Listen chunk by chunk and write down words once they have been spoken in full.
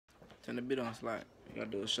Finna be on slide. You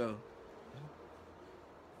gotta do a show.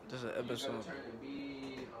 Just an episode. You gotta turn the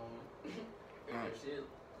beat on. If shit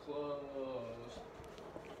close.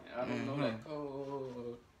 I don't know that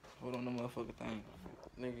code. Hold on the motherfucking thing.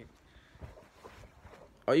 Nigga.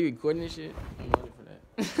 Are you recording this shit? I'm ready for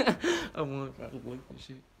that. I want to look this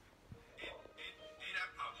shit.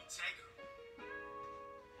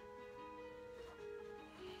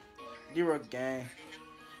 D-Roll gang.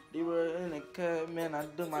 D-Roll in the cut, man, I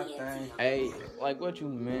do my thing. Hey, like what you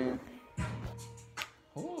mean?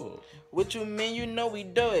 Oh. What you mean, you know we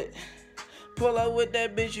do it. Pull up with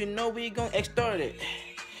that bitch, you know we gon' extort it.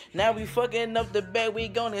 Now we fucking up the bag, we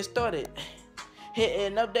gon' extort it.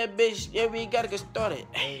 Hitting up that bitch, yeah, we gotta get started.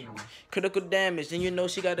 Hey. Critical damage, and you know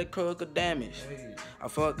she got the critical damage. Hey. I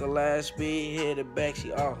fuck her last speed, hit the back,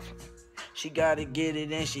 she off. She gotta get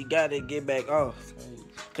it in, she gotta get back off. Hey.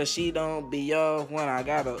 Cause she don't be off when I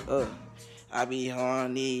got her I be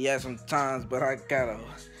horny, yeah, sometimes, but I gotta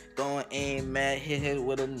go and aim at, hit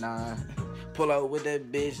with a 9. Pull out with that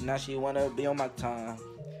bitch, now she wanna be on my time.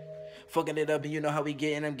 Fucking it up, and you know how we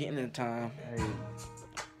getting, I'm getting in time. Hey.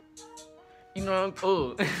 You know I'm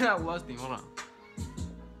cool. I lost him. Hold on.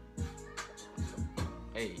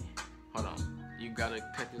 Hey, hold on. You gotta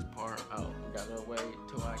cut this part out. You gotta wait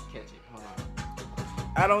till I catch it. Hold on.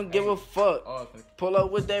 I don't give a fuck. Oh, Pull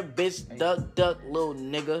up with that bitch, duck, duck, little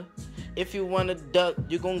nigga. If you wanna duck,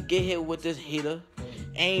 you gon' get hit with this heater.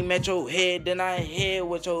 Aim at your head, then I hit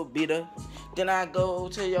with your beater. Then I go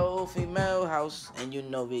to your female house, and you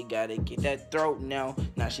know we gotta get that throat now.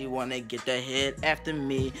 Now she wanna get the head after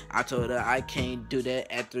me. I told her I can't do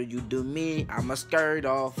that after you do me. I'ma skirt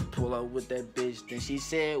off, pull up with that bitch. Then she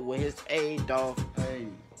said, with his Adolf. Hey.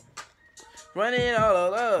 Run it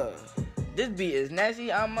all up. This beat is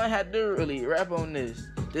nasty, I'ma have to really rap on this.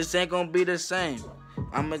 This ain't gonna be the same.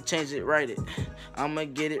 I'ma change it, write it. I'ma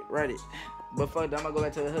get it, write it. But fuck that, I'ma go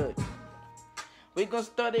back to the hood. We gon'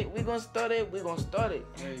 start it, we gon' start it, we gon' start it.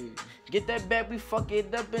 Hey. Get that back, we fuck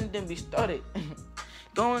it up and then we start it.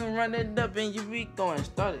 Go and run it up and you be going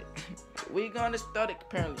start it. We gonna start it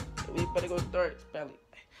apparently. We better go start it apparently.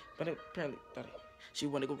 But apparently start it. She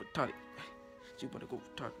wanna go retarded. She wanna go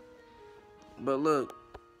retarded. But look,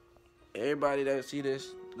 everybody that see this,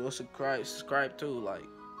 go subscribe too, like,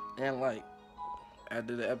 and like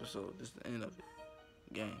after the episode. This is the end of it.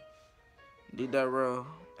 Gang. D.Roll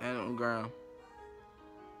and on the ground.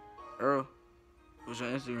 Earl, what's your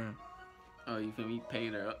Instagram? Oh, you feel me?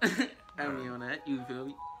 Paid her up. I mean on that. You feel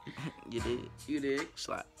me? You did. You did.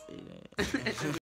 Slap. Yeah.